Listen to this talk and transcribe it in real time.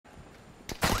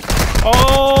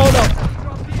Oh no!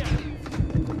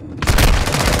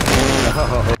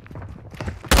 Oh.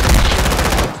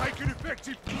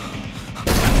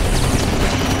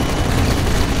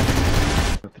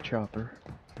 With the chopper.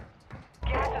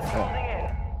 Oh.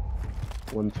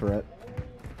 One threat.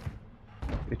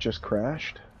 It just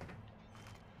crashed.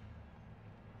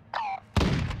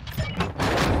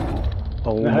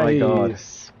 Oh Nice. my god.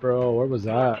 Bro, where was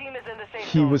that?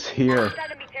 He was here.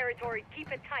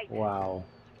 Wow.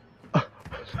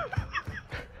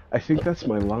 I think that's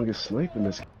my longest snipe in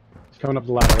this. He's coming up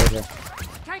the ladder right here.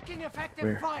 Taking effective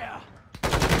Where? fire.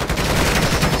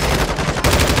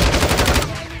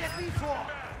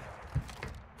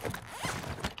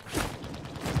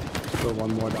 Still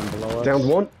one more down below us. Down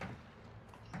one.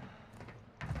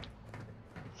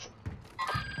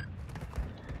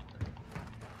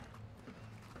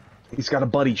 He's got a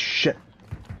buddy. Shit.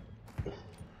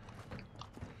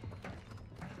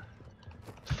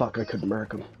 Fuck, I couldn't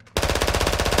mark him.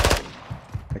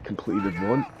 I completed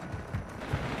one.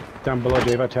 Down below,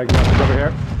 Dave. I tagged him. He's over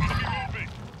here.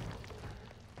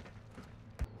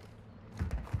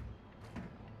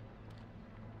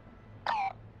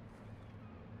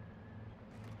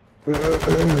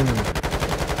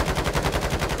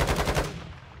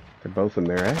 They're both in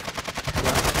there, eh?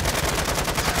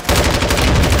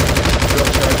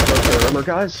 Armor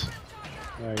guys.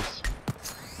 Nice.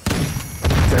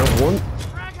 Down one.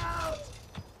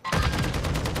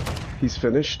 He's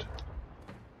finished.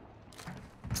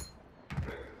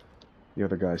 The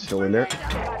other guy's still in there.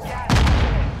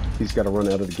 He's got to run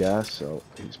out of the gas, so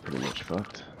he's pretty much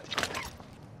fucked.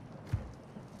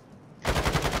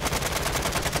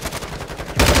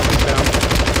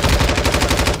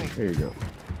 There you go.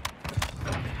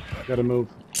 Gotta move.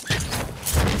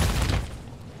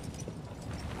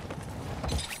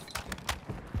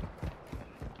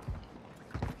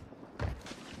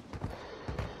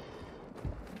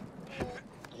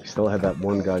 We still had that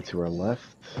one guy to our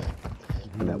left,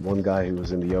 and that one guy who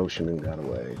was in the ocean and got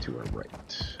away to our right.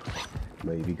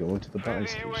 Maybe going to the buy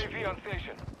station. UAV on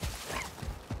station.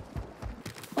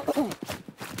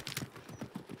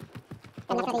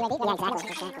 I'm not for the UAV? Yeah,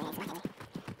 exactly.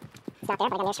 It's not there,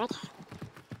 but I got an airstrike.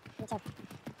 Me too.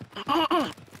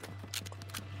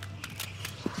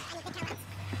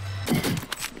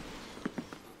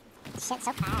 Shit,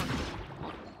 so far.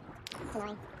 It's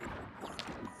annoying.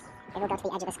 Maybe we'll go to the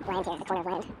edge of this land here, the corner of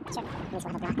land. Sure. Maybe we'll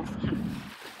have a block of.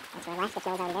 That's where I left. If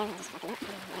Joe's already there, I'll just fuck him up.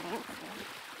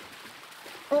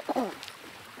 Never know.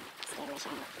 Scared my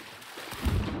shot.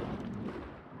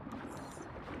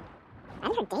 I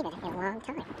haven't heard David in a long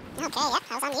time. Okay, yep,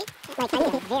 I was on mute. Like, I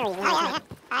mean, very long. Oh, yeah,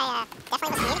 yeah. I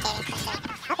definitely was communicating. So.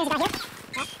 Oh, there's a guy here.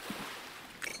 Yep.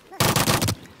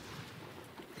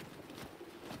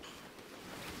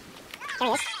 There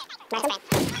he is. Mark him.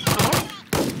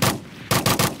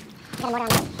 Got a mortar on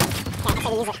me. Yeah, I'll say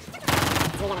we use it.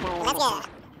 So we gotta go. Let's go.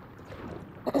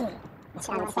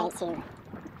 I would say to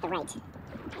the right.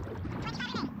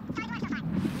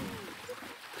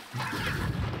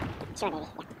 Sure, baby.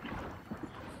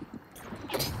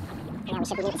 Yeah. Yeah, we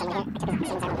should be getting someone here. I took as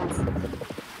soon as I went once. Still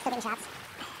getting shots.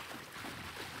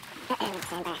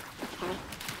 Stand back. Cover.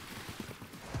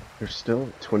 There's still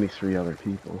 23 other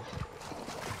people.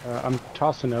 I'm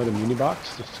tossing out a muni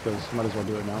box just because might as well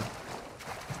do it now.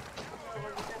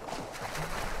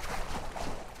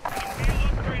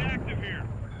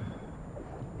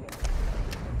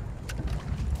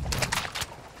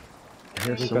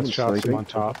 I I think that's shots from on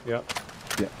top. Yep.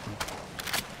 Yeah.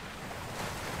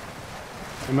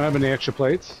 Am I having any extra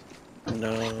plates?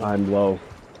 No. I'm low.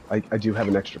 I do have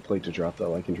an extra plate to drop,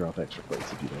 though. I can drop extra plates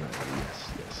if you don't have any.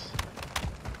 Yes.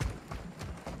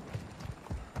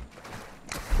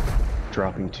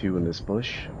 Dropping 2 in this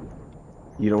bush.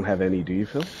 You don't have any, do you,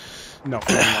 Phil? No.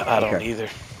 I don't Okay. either.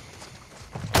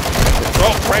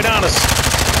 Oh, right on us.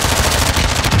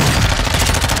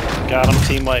 Got him,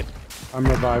 team wipe. I'm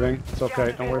reviving. It's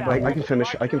okay. Don't worry about it. I can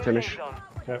finish. I can finish.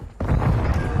 Okay.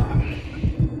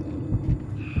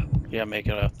 Yeah, make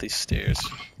it up these stairs.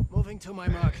 Moving to my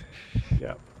mark.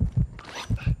 Yeah.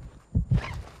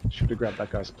 Should have grabbed that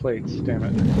guy's plates. Damn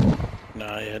it. No,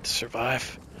 I had to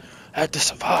survive. I had to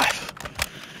survive.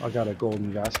 I got a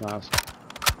golden gas mask.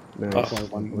 Nice.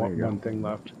 There's only one thing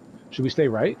left. Should we stay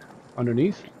right?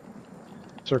 Underneath?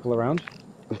 Circle around?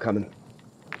 I'm coming.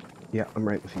 Yeah, I'm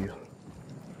right with you.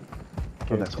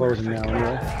 Okay, that's it's closing now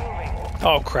anyway.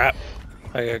 Oh crap!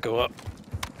 I gotta go up.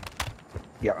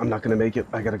 Yeah, I'm not gonna make it.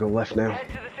 I gotta go left now. Head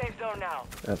to the safe zone now.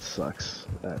 That sucks.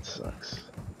 That sucks.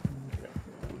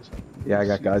 Yeah, I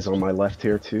got guys on my left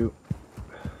here too.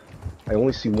 I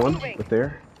only see one, but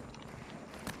there.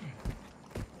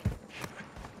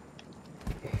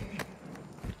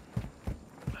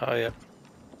 Oh, yeah.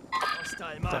 Hostile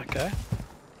That mark. guy.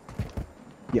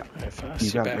 Yeah. Alright, fast. You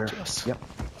You got back there. to us. Yep.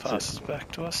 Fast is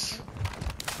back to us.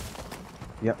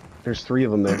 Yep. There's 3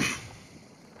 of them there.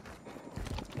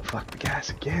 Fuck the gas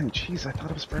again. Jeez, I thought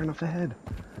I was far enough ahead.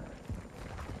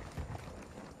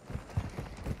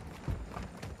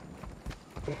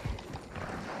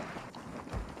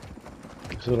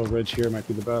 This little ridge here might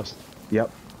be the best.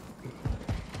 Yep.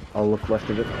 I'll look left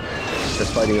of it. They're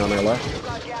fighting on our left.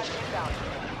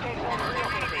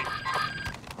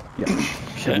 Yeah. Okay.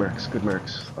 Good marks, good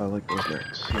marks. I like those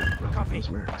marks. Yeah, I like Copy. those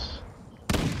marks.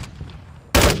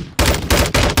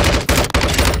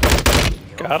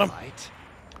 Got him. Fight.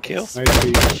 Kill. Nice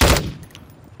beat.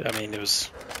 I mean, it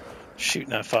was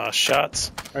shooting at fast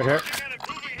shots. Right here.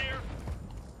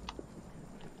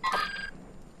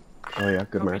 Oh yeah,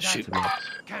 good marks. Shoot. Good marks.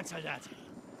 Cancel that.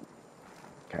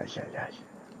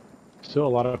 Still a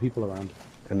lot of people around.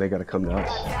 And they gotta come to us.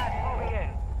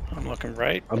 I'm looking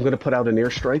right. I'm gonna put out an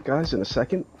airstrike, guys, in a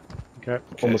second. Okay.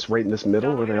 Almost right in this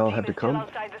middle where they all had to come.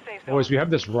 Boys, we have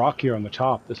this rock here on the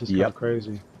top. This is kind Yep. of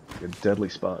crazy. A deadly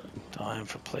spot. Time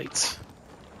for plates.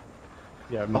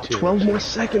 Yeah, me Oh, too. 12 more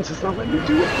seconds. It's not letting me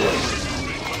do it, boys.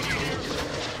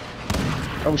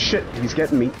 Oh shit, he's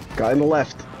getting me. Guy on the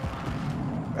left.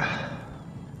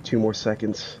 2 more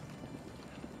seconds.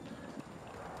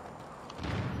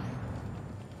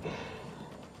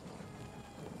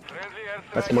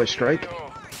 That's my strike.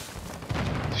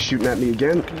 He's shooting at me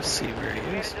again. Let's see where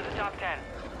he is.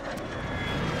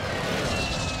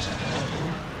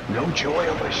 No joy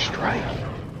on my strike.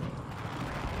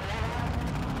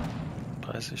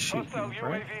 Why is he shooting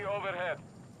right?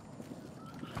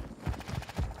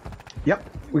 Yep,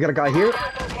 we got a guy here.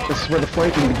 This is where the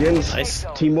flanking begins. Nice.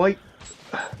 Team white.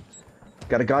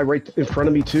 Got a guy right in front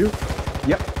of me too.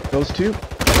 Yep, those 2.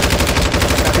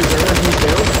 Captain Zerler, he's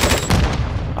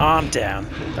down. I'm down.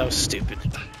 That was stupid.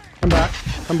 Come back.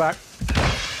 Come back.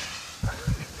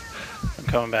 I'm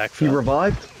coming back. He Phil.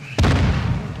 revived.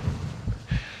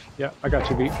 Yeah, I got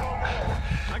you beat.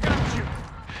 I got you.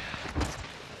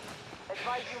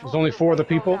 There's only 4 of the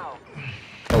people.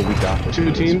 Oh, we got this. 2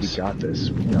 boys. teams. We got this.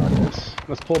 We got this.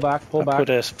 Let's pull back. Pull I back. put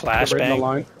a Get right in the flashbang.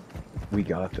 line. We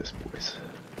got this, boys.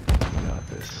 We got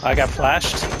this. I got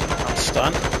flashed. I'm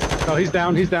stunned. Oh, he's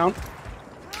down. He's down.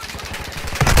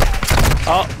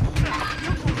 Oh,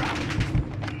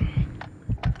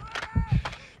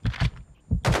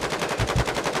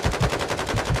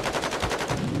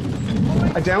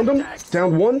 I downed him.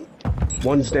 Down 1.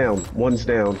 One's down. One's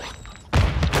down.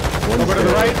 One's Over to the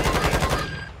down. right.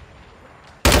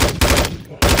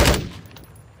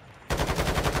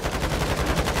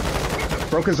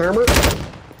 Broke his armor.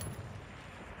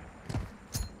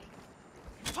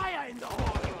 Fire in the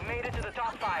hole. You've made it to the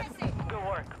top 5. Good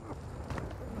work.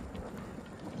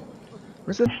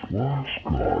 Where's it?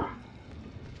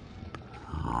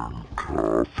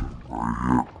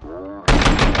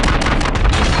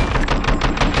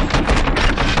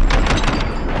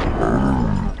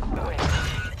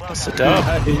 that's a dub.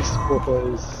 Nice,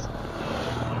 boys.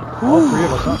 All 3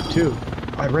 of us up, too.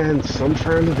 I ran some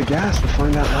far into the gas to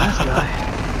find that last guy.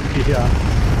 Yeah.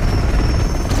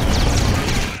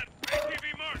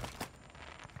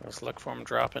 Let's look for him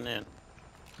dropping in.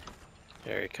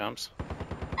 There he comes.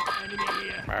 Enemy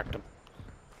here. Marked him.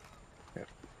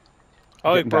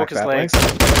 Oh, he Getting broke back his that way. legs.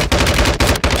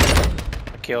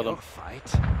 I killed him. Your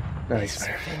fight Nice, is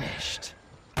man. finished.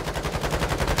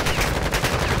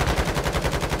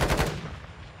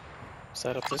 Is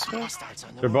that up this way? Hostiles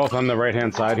on the They're move. both on the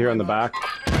right-hand side here on the back.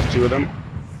 2 of them.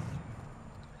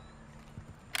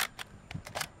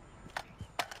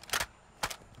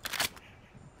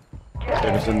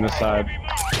 They're just in this side.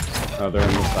 Oh, they're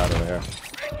in this side over here.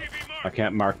 I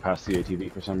can't mark past the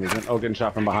ATV for some reason. Oh, getting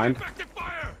shot from behind.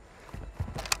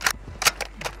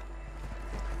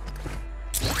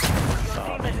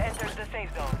 Team has entered the safe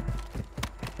zone.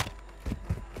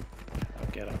 I'll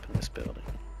get up in this building.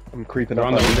 I'm creeping They're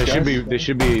up on the, on they these should guys. be. They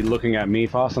should be looking at me,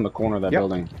 Foss, on the corner of that Yep.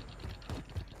 building.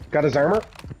 Got his armor.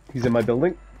 He's in my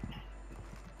building.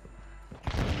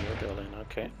 In your building,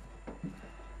 okay.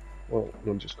 Well,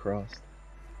 one just crossed.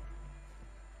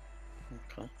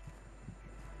 Okay.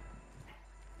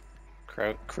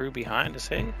 Crew behind us,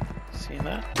 hey? Seeing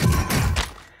that?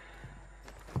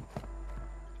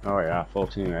 Oh yeah, full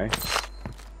team, eh?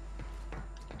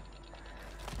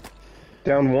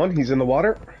 Down 1. He's in the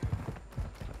water.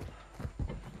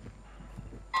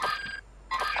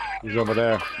 He's over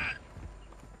there.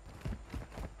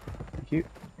 Thank you.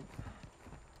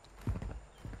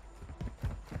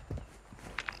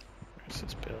 Where's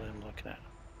this building I'm looking at?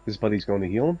 His buddy's going to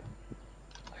heal him.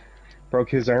 Broke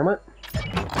his armor.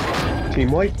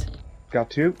 Team white. Got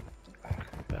 2.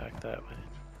 Back that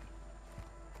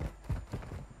way.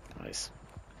 Nice.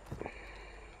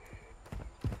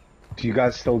 Do you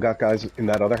guys still got guys in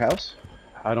that other house?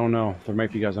 I don't know. There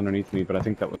might be guys underneath me, but I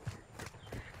think that was...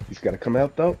 He's got to come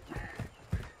out though.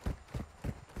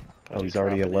 Oh, he's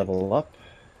already a dropping level up.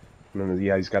 And then,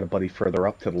 yeah, he's got a buddy further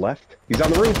up to the left. He's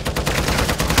on the roof.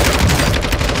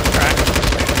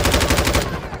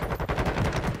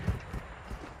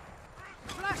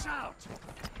 Flash out!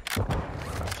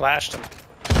 I flashed him.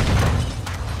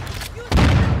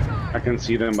 I can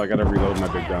see them, but I gotta reload my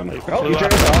big gun. Oh, Flew he up.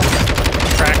 jumped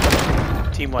off.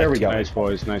 Cracked. Team white. There we team go. Nice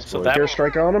boys, nice So boys. that-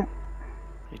 Airstrike on him.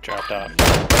 He dropped off.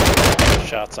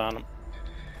 Shots on him.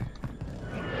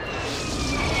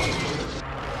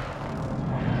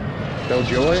 No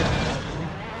joy.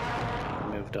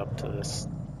 He moved up to this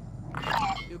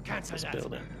You cancel that.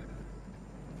 building.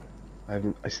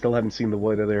 I still haven't seen the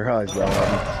white of their eyes though. I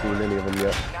haven't seen any of them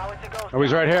yet. Now it's a ghost. Oh,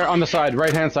 he's right here on the side,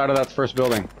 right-hand side of that first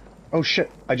building. Oh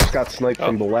shit! I just got sniped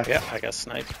from the left. Yeah, I got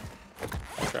sniped.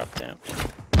 Dropped down.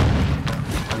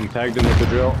 I'm tagged in with the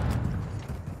drill.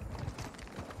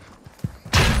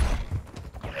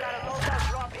 Got a loadout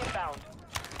drop inbound.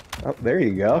 Oh, there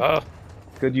you go. Oh,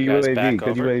 Good guys UAV. back Good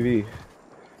over. UAV.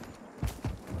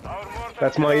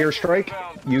 That's my airstrike.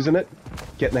 Using it.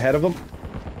 Getting ahead of them.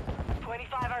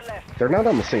 25 are left. They're not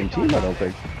on the same team, I don't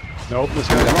think. Nope, this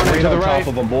guy's running Right to the on top right.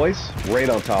 of them, boys. Right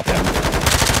on top of them.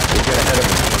 We'll get ahead of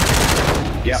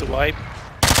them. piece of wipe.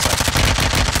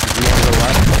 He's more to the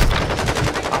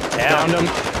left. Down. Found him.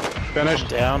 Finished.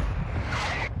 Down.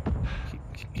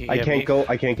 I can't go.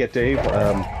 I can't get Dave. The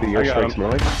got airstrike's him.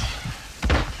 mine.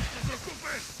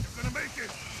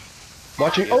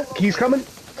 Watching. Oh, he's coming.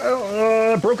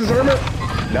 Broke his armor.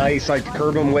 Nice. I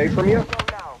curve him away from you. Go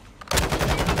now.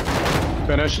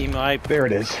 Finished. Team wipe. There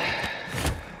it is.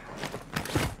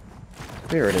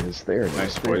 There it is. There it is.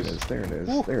 Nice, there it boys. is. There it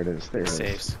is. There it is. There it is.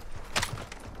 Saves.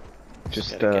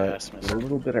 Just Got a gas a mask.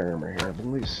 little bit of armor here,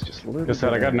 boys. Just a little. Just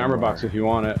said I got an armor box if you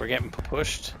want it. We're getting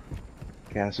pushed.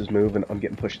 Gas is moving. I'm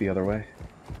getting pushed the other way.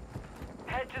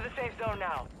 Head to the safe zone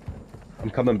now. I'm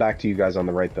coming back to you guys on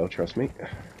the right, though. Trust me.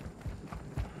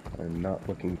 I'm not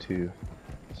looking to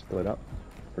split up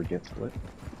or get split.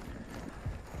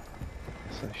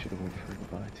 So I should have went for the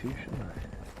buy too, shouldn't I?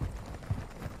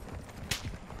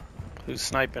 Who's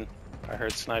sniping? I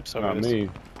heard snipes over Not this. me.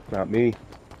 Not me.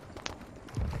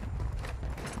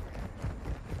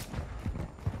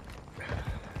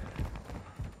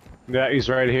 Yeah, he's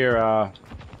right here.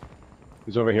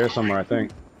 He's over here somewhere, I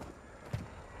think.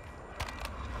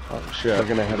 Oh shit! They're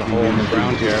gonna have a He's hole in the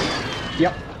ground here.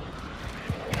 Yep.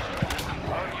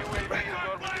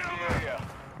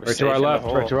 We're Right safe to our in the left.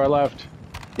 hole. Right to our left.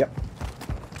 Yep.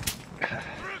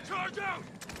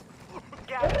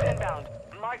 Gas is inbound.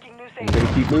 Marking new I'm safe gonna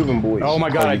zone. keep moving, boys. Oh my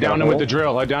god! I you got downed a him with hole? the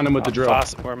drill. I downed him with the drill.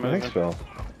 Faucet, we're moving. Thanks, Phil.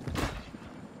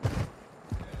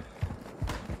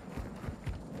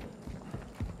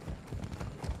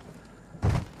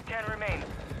 Remain.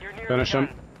 You're near Finish the him.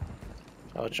 gun.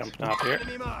 Oh, jumping up here.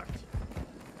 Enemy marked.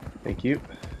 Thank you.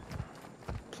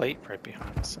 Plate right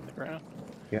behind us in the ground.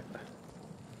 Yep.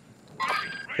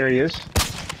 There he is.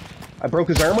 I broke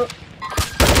his armor.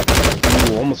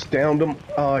 Ooh, almost downed him.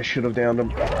 Oh, I should have downed him.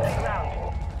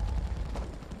 Ground.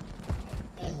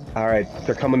 Alright,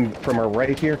 they're coming from our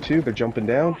right here, too. They're jumping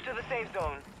down. Move to the safe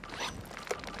zone.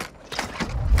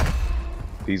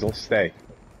 Diesel, stay.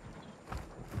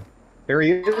 There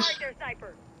he is.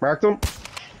 Marked him.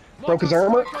 Broke his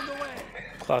armor. On the way.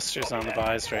 Clusters on the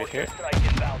buys right here.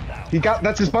 He got,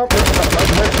 that's his bumper.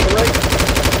 Right to the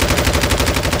right.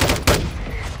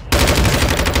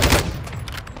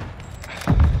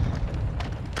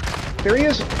 There he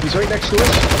is. He's right next to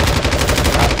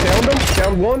us. Downed him.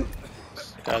 Down one.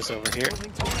 Guys over here.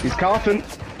 He's coughing.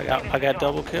 I got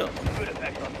double kill. Friendly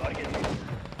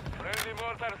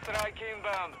mortar strike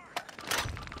inbound.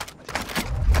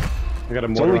 I got a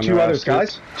There's mortar only on two their others,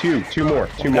 ass, too. guys. Two more.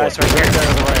 Two more. Guys right Right here. there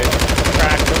to the right.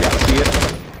 Cracked him. Yeah, see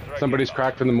it. Somebody's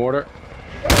cracked in the mortar.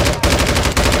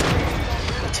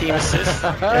 Team assist.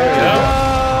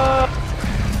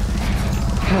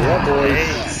 Yeah, boys.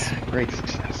 Nice. Great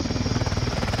success.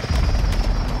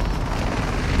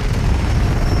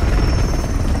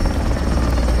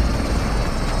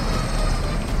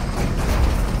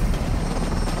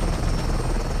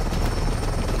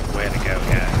 Way to go,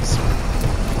 guys.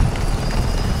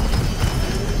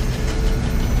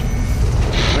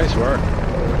 Nice work.